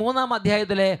 23-ാം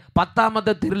അധ്യായത്തിലെ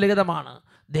 10-ാമത്തെ തിരുലിഖിതമാണ്.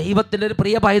 ദൈവത്തിൻ്റെ ഒരു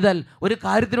പ്രിയ പൈതൽ ഒരു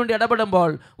കാര്യത്തിനു വേണ്ടി ഇടപെടുമ്പോൾ,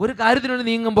 ഒരു കാര്യത്തിനു വേണ്ടി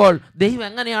നീങ്ങുമ്പോൾ ദൈവം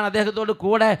എങ്ങനെയാണ് അദ്ദേഹത്തോട്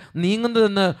കൂടെ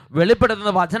നീങ്ങുന്നതെന്ന്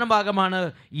വെളിപ്പെടുത്തുന്ന വചനഭാഗമാണ്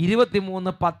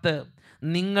 23:10.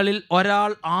 നിങ്ങളിൽ ഒരാൾ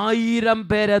 1000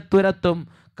 പേരെ തുരത്തും,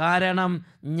 കാരണം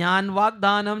ഞാൻ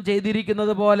വാഗ്ദാനം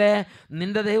ചെയ്തിരിക്കുന്നത് പോലെ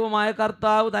നിന്റെ ദൈവമായ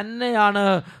കർത്താവ് തന്നെയാണ്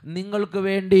നിങ്ങൾക്ക്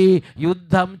വേണ്ടി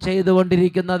യുദ്ധം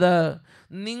ചെയ്തുകൊണ്ടിരിക്കുന്നത്.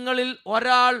 നിങ്ങളിൽ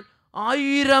ഒരാൾ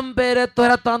 1000 പേരെ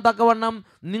തുരത്താൻ തക്കവണ്ണം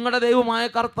നിങ്ങളുടെ ദൈവമായ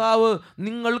കർത്താവ്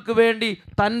നിങ്ങൾക്ക് വേണ്ടി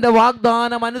തൻ്റെ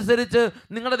വാഗ്ദാനം അനുസരിച്ച്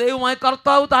നിങ്ങളുടെ ദൈവമായ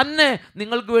കർത്താവ് തന്നെ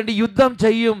നിങ്ങൾക്ക് വേണ്ടി യുദ്ധം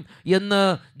ചെയ്യും എന്ന്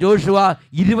ജോഷുവ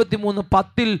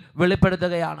 23:10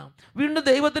 വെളിപ്പെടുത്തുകയാണ്. വീണ്ടും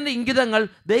ദൈവത്തിൻ്റെ ഇംഗിതങ്ങൾ,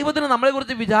 ദൈവത്തിന്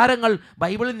നമ്മളെക്കുറിച്ച് വിചാരങ്ങൾ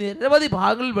ബൈബിളിൽ നിരവധി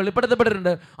ഭാഗങ്ങളിൽ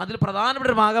വെളിപ്പെടുത്തപ്പെട്ടിട്ടുണ്ട്. അതിൽ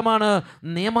പ്രധാനപ്പെട്ട ഭാഗമാണ്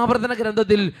നിയമാവർത്തന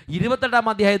ഗ്രന്ഥത്തിൽ 28-ാം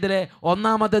അധ്യായത്തിലെ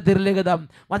 1-ാമത്തെ തിരുലിഖിതം.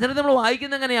 വചനത്തിൽ നമ്മൾ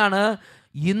വായിക്കുന്നത് എങ്ങനെയാണ്?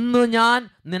 ഇന്ന് ഞാൻ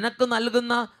നിനക്ക്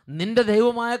നൽകുന്ന നിന്റെ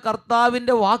ദൈവമായ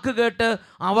കർത്താവിൻ്റെ വാക്ക് കേട്ട്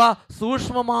അവ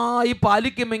സൂക്ഷ്മമായി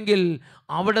പാലിക്കുമെങ്കിൽ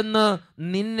അവിടുന്ന്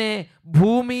നിന്നെ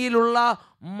ഭൂമിയിലുള്ള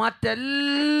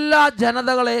മറ്റെല്ലാ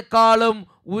ജനതകളെക്കാളും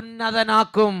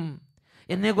ഉന്നതനാക്കും.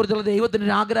 എന്നെക്കുറിച്ചുള്ള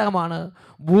ദൈവത്തിൻ്റെ ആഗ്രഹമാണ്.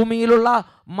 ഭൂമിയിലുള്ള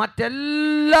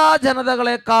മറ്റെല്ലാ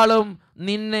ജനതകളെക്കാളും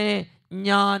നിന്നെ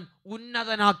ഞാൻ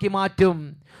ഉന്നതനാക്കി മാറ്റും.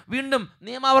 വീണ്ടും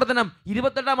നിയമാവർത്തനം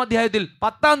 28-ാം അധ്യായത്തിൽ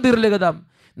 10-ാം തിരുലിഖിതം,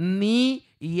 നീ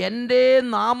എൻ്റെ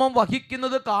നാമം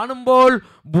വഹിക്കുന്നത് കാണുമ്പോൾ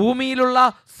ഭൂമിയിലുള്ള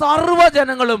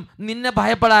സർവ്വജനങ്ങളും നിന്നെ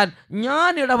ഭയപ്പെടാൻ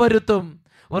ഞാൻ ഇടവരുത്തും.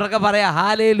 ഉറക്കെ പറയാ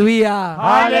ഹല്ലേലൂയ.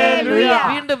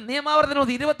 വീണ്ടും നിയമാവർത്തനം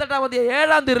 28-ാം അധ്യായം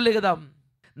 7-ാം തിരുലിഖിതം,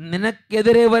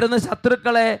 നിനക്കെതിരെ വരുന്ന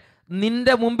ശത്രുക്കളെ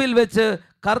നിന്റെ മുമ്പിൽ വെച്ച്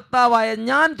കർത്താവായ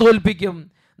ഞാൻ തോൽപ്പിക്കും.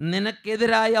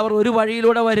 നിനക്കെതിരായി അവർ ഒരു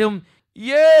വഴിയിലൂടെ വരും,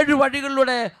 7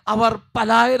 വഴികളിലൂടെ അവർ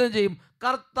പലായനം ചെയ്യും.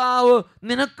 കർത്താവ്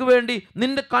നിനക്ക് വേണ്ടി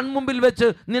നിന്റെ കൺമുമ്പിൽ വെച്ച്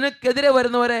നിനക്കെതിരെ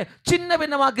വരുന്നവരെ ഛിന്ന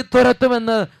ഭിന്നമാക്കി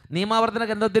തുരത്തുമെന്ന് നിയമാവർത്തന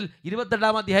ഗ്രന്ഥത്തിൽ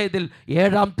 28-ാം അധ്യായത്തിൽ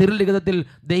 7-ാം തിരുലിഖിതത്തിൽ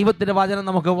ദൈവത്തിൻ്റെ വചനം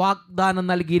നമുക്ക് വാഗ്ദാനം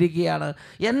നൽകിയിരിക്കുകയാണ്.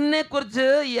 എന്നെക്കുറിച്ച്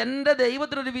എൻ്റെ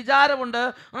ദൈവത്തിനൊരു വിചാരമുണ്ട്.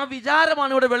 ആ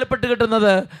വിചാരമാണ് ഇവിടെ വെളിപ്പെട്ട്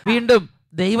കിട്ടുന്നത്. വീണ്ടും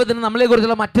ദൈവത്തിന്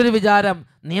നമ്മളെക്കുറിച്ചുള്ള മറ്റൊരു വിചാരം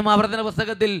നിയമാവർത്തന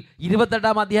പുസ്തകത്തിൽ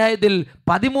 28-ാം അധ്യായത്തിൽ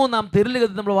 13-ാം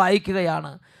തിരുലിഖിതത്തിൽ നമ്മൾ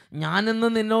വായിക്കുകയാണ്. ഞാനിന്ന്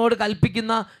നിന്നോട്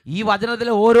കൽപ്പിക്കുന്ന ഈ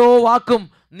വചനത്തിലെ ഓരോ വാക്കും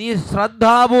നീ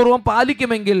ശ്രദ്ധാപൂർവം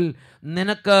പാലിക്കുമെങ്കിൽ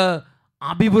നിനക്ക്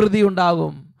അഭിവൃദ്ധി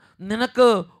ഉണ്ടാകും, നിനക്ക്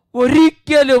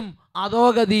ഒരിക്കലും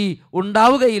അധോഗതി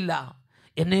ഉണ്ടാവുകയില്ല.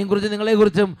 എന്നെക്കുറിച്ച്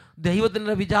നിങ്ങളെക്കുറിച്ചും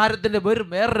ദൈവത്തിൻ്റെ വിചാരത്തിൻ്റെ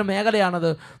വേറൊരു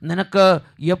മേഖലയാണത്. നിനക്ക്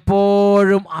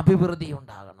എപ്പോഴും അഭിവൃദ്ധി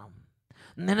ഉണ്ടാകണം,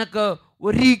 നിനക്ക്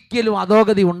ഒരിക്കലും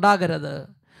അധോഗതി ഉണ്ടാകരുത്.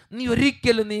 നീ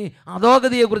ഒരിക്കലും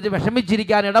അധോഗതിയെക്കുറിച്ച്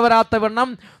വിഷമിച്ചിരിക്കാൻ ഇടവരാത്ത വണ്ണം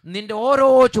നിൻ്റെ ഓരോ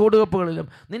ചുവടുവെപ്പുകളിലും,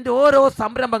 നിൻ്റെ ഓരോ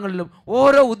സംരംഭങ്ങളിലും,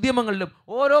 ഓരോ ഉദ്യമങ്ങളിലും,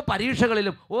 ഓരോ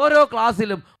പരീക്ഷകളിലും, ഓരോ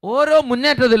ക്ലാസ്സിലും, ഓരോ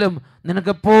മുന്നേറ്റത്തിലും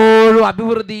നിനക്കെപ്പോഴും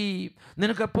അഭിവൃദ്ധി,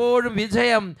 നിനക്കെപ്പോഴും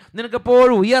വിജയം,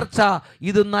 നിനക്കെപ്പോഴും ഉയർച്ച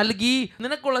ഇത് നൽകി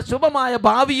നിനക്കുള്ള ശുഭമായ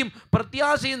ഭാവിയും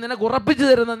പ്രത്യാശയും നിനക്ക് ഉറപ്പിച്ചു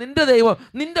തരുന്ന നിൻ്റെ ദൈവം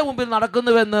നിൻ്റെ മുമ്പിൽ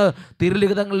നടക്കുന്നുവെന്ന്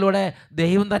തിരുലിഖിതങ്ങളിലൂടെ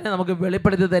ദൈവം തന്നെ നമുക്ക്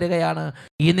വെളിപ്പെടുത്തി തരികയാണ്.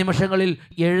 ഈ നിമിഷങ്ങളിൽ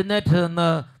എഴുന്നേറ്റ് നിന്ന്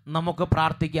നമുക്ക്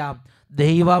പ്രാർത്ഥിക്കാം.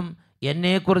 ദൈവം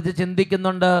എന്നെക്കുറിച്ച്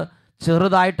ചിന്തിക്കുന്നുണ്ട്.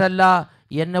 ചെറുതായിട്ടല്ല,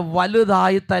 എന്നെ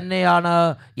വലുതായി തന്നെയാണ്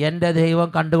എൻ്റെ ദൈവം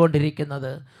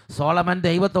കണ്ടുകൊണ്ടിരിക്കുന്നത്. സോളമൻ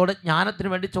ദൈവത്തോട് ജ്ഞാനത്തിന്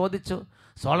വേണ്ടി ചോദിച്ചു.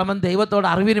 സോളമൻ ദൈവത്തോട്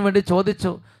അറിവിന് വേണ്ടി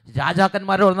ചോദിച്ചു.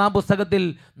 രാജാക്കന്മാരുടെ 1-ാം പുസ്തകത്തിൽ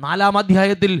 4-ാം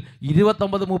അധ്യായത്തിൽ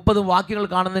 29-30 വാക്യങ്ങൾ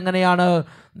കാണുന്ന ഇങ്ങനെയാണ്: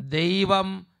 ദൈവം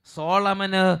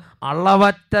സോളമന്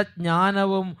അളവറ്റ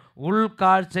ജ്ഞാനവും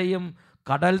ഉൾക്കാഴ്ചയും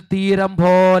കടൽ തീരം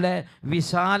പോലെ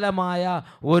വിശാലമായ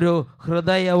ഒരു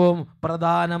ഹൃദയവും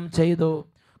പ്രദാനം ചെയ്തു.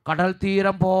 കടൽ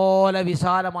തീരം പോലെ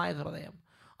വിശാലമായ ഹൃദയം,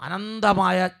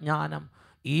 അനന്തമായ ജ്ഞാനം.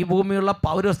 ഈ ഭൂമിയുള്ള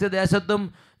പൗരസ്ത്യ ദേശത്തും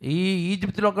ഈ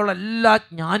ഈജിപ്തിലൊക്കെയുള്ള എല്ലാ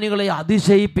ജ്ഞാനികളെയും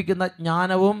അതിശയിപ്പിക്കുന്ന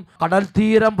ജ്ഞാനവും കടൽ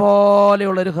തീരം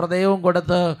പോലെയുള്ളൊരു ഹൃദയവും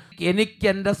കൊടുത്ത് എനിക്ക്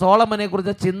എൻ്റെ സോളമനെ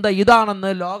കുറിച്ച ചിന്ത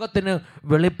ഇതാണെന്ന് ലോകത്തിന്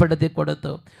വെളിപ്പെടുത്തി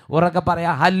കൊടുത്തു. ഉറക്കെ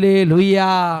പറയാ ഹല്ലേലൂയ,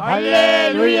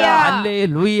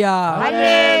 ഹല്ലേലൂയ.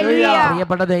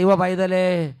 പ്രിയപ്പെട്ട ദൈവ പൈതലേ,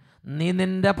 നീ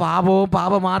നിൻ്റെ പാപവും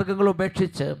പാപമാർഗങ്ങളും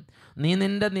ഉപേക്ഷിച്ച്, നീ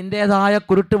നിൻ്റേതായ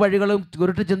കുരുട്ട് വഴികളും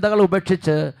കുരുട്ട് ചിന്തകളും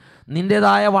ഉപേക്ഷിച്ച്,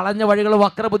 നിൻ്റേതായ വളഞ്ഞ വഴികളും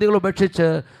വക്രബുദ്ധികളും ഉപേക്ഷിച്ച്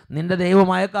നിൻ്റെ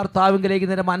ദൈവമായ കർത്താവിലേക്ക്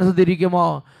നിൻ്റെ മനസ്സ് തിരിക്കുമോ?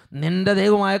 നിൻ്റെ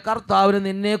ദൈവമായ കർത്താവിന്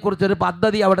നിന്നെക്കുറിച്ചൊരു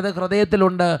പദ്ധതി അവിടുത്തെ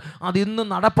ഹൃദയത്തിലുണ്ട്. അതിന്നും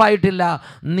നടപ്പായിട്ടില്ല.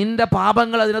 നിൻ്റെ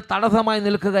പാപങ്ങൾ അതിന് തടസ്സമായി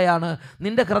നിൽക്കുകയാണ്.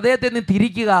 നിൻ്റെ ഹൃദയത്തെ നീ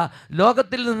തിരിക്കുക.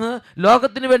 ലോകത്തിൽ നിന്ന്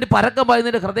ലോകത്തിന് വേണ്ടി പരക്കമായി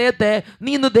നിൻ്റെ ഹൃദയത്തെ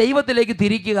നീ ഇന്ന് ദൈവത്തിലേക്ക്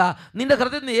തിരിക്കുക. നിൻ്റെ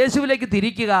ഹൃദയത്തിൽ നിന്ന് യേശുവിലേക്ക്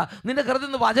തിരിക്കുക. നിൻ്റെ ഹൃദയത്തിൽ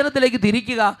നിന്ന് വചനത്തിലേക്ക്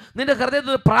തിരിക്കുക. നിൻ്റെ ഹൃദയത്തിൽ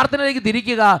നിന്ന് പ്രാർത്ഥനയിലേക്ക്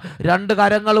തിരിക്കുക. 2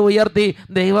 കരങ്ങൾ ഉയർത്തി,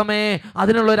 ദൈവമേ,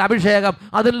 അതിനുള്ളൊരു അഭിഷേകം,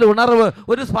 അതിനുള്ള ഉണർവ്,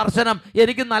 ഒരു സ്പർശനം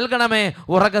എനിക്ക് നൽകണമേ.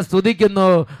 ഉറക്കെ സ്തുതിക്കുന്നു.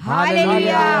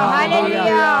 ഹല്ലേലൂയ,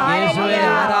 യേശുവേ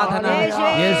ആരാധന,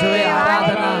 യേശുവേ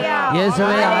ആരാധന,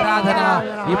 യേശുവേ ആരാധന.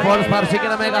 ഇപ്പോൾ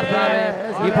സ്പർശിക്കണമേ കർത്താവേ,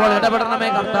 ഇപ്പോൾ ഇടപെടണമേ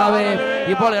കർത്താവേ,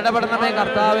 ഇപ്പോൾ ഇടപെടണമേ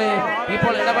കർത്താവേ,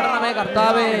 ഇപ്പോൾ ഇടപെടണമേ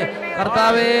കർത്താവേ.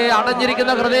 കർത്താവേ,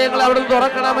 അടഞ്ഞിരിക്കുന്ന ഹൃദയങ്ങൾ അവിടുന്ന്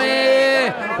തുറക്കണമേ.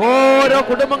 ഓരോ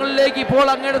കുടുംബങ്ങളിലേക്ക് ഇപ്പോൾ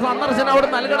അങ്ങയുടെ സന്ദർശനം അവിടെ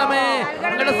നൽകണമേ.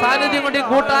 അങ്ങയുടെ സാന്നിധ്യം കൊണ്ട് ഈ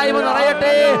കൂട്ടായ്മ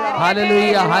നിറയട്ടെ.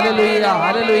 Hallelujah, hallelujah,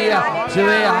 hallelujah.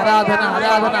 യേശുവേ ആരാധന,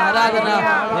 ആരാധന, ആരാധന.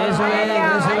 യേശുവേ,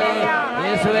 യേശുവേ,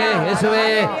 യേശുവേ, യേശുവേ.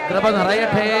 കൃപ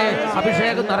നിറയട്ടെ,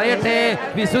 അഭിഷേകം നിറയട്ടെ,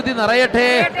 വിശുദ്ധി നിറയട്ടെ,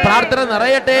 പ്രാർത്ഥന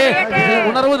നിറയട്ടെ,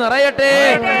 ഉണർവ് നിറയട്ടെ,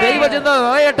 ദൈവചിന്ത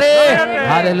നിറയട്ടെ.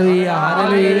 Hallelujah,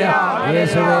 hallelujah.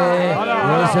 യേശുവേ,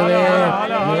 യേശുവേ,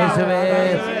 യേശുവേ,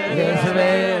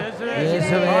 യേശുവേ,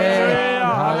 യേശുവേ.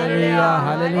 Hallelujah,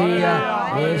 hallelujah.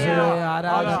 യേശുവേ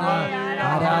ആരാധന,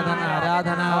 ആരാധന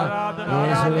ആരാധന.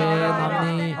 യേശുവേ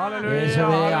നന്ദി,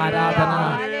 യേശുവേ ആരാധന,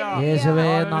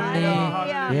 യേശുവേ നന്ദി,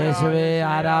 യേശുവേ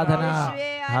ആരാധന.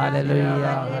 Hallelujah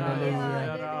hallelujah.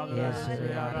 യേശുവേ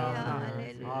ആരാധന.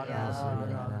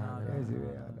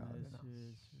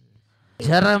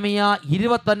 ജെറമിയ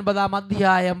 29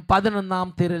 അധ്യായം 11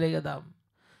 തിരുലിഖിതം.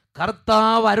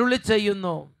 കർത്താവ് അരുളി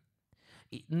ചെയ്യുന്നു,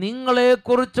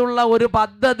 നിങ്ങളെക്കുറിച്ചുള്ള ഒരു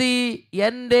പദ്ധതി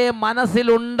എൻ്റെ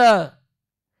മനസ്സിലുണ്ട്.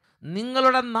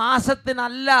 നിങ്ങളുടെ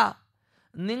നാശത്തിനല്ല,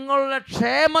 നിങ്ങളുടെ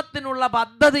ക്ഷേമത്തിനുള്ള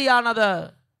പദ്ധതിയാണത്.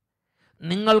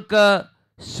 നിങ്ങൾക്ക്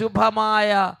ശുഭമായ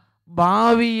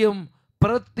ഭാവിയും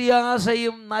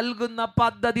പ്രത്യാശയും നൽകുന്ന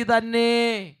പദ്ധതി തന്നെ.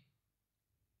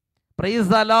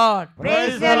 Praise the Lord.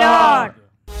 Praise the Lord.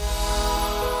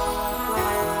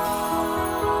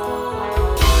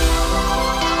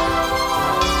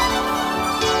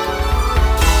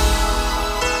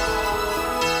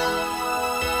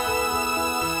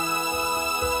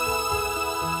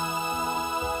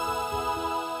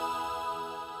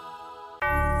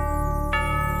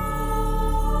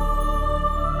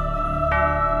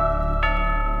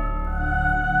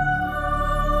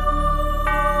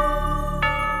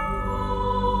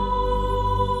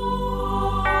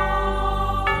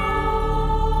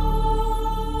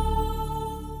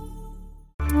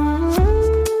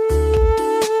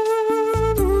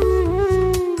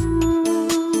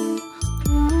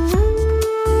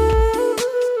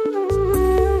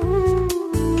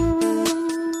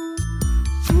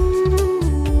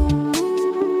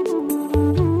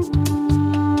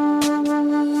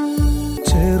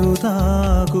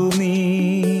 ചെറുതാകുമീ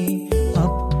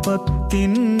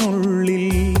അപ്പത്തിനുള്ളിൽ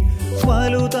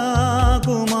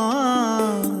വലുതാകുമാ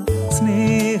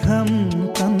സ്നേഹം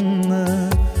തന്ന്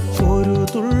ഒരു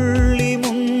തുള്ളി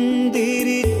മുന്തിരിച്ചാറിൽ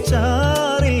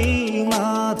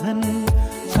നാഥൻ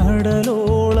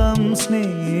കടലോളം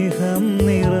സ്നേഹം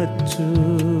നിറച്ചു.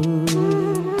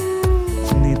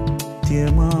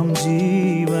 നിത്യമാം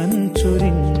ജീവൻ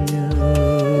ചൊരിഞ്ഞു.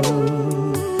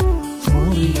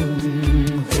 മുറിയും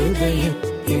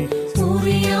ഹൃദയത്തിൽ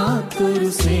മുറിയാത്തൊരു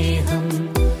സ്നേഹം,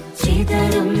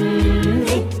 ചിതറും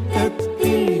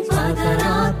രക്തത്തിൽ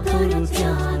പതറാത്തൊരു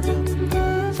ത്യാഗം.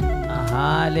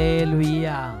 Hallelujah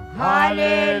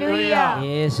hallelujah.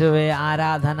 യേശുവേ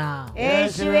ആരാധന.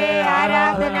 യേശുവേ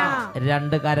ആരാധന.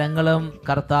 രണ്ട് കരങ്ങളും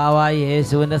കർത്താവായ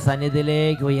യേശുവിൻ്റെ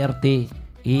സന്നിധിയിലേക്ക് ഉയർത്തി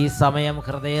ഈ സമയം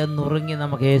ഹൃദയം നുറുങ്ങി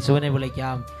നമുക്ക് യേശുവിനെ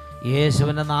വിളിക്കാം.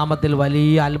 യേശുവിൻ്റെ നാമത്തിൽ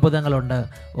വലിയ അത്ഭുതങ്ങളുണ്ട്.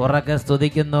 ഉറക്കെ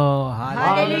സ്തുതിക്കുന്നു.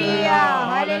 Hallelujah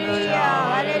hallelujah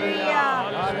hallelujah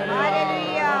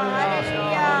hallelujah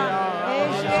hallelujah.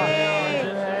 യേശുവേ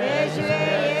യേശുവേ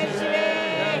യേശുവേ.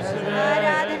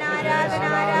 ആരാധന ആരാധന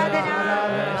ആരാധന.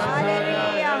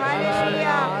 Hallelujah hallelujah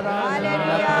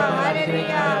hallelujah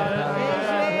hallelujah.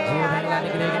 യേശുവേ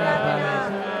ആരാധന ആരാധന.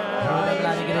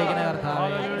 അനുഗ്രഹിക്കുന്ന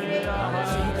കർത്താവേ,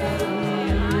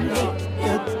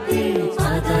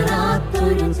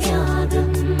 പതറാത്തൊരു ത്യാഗം.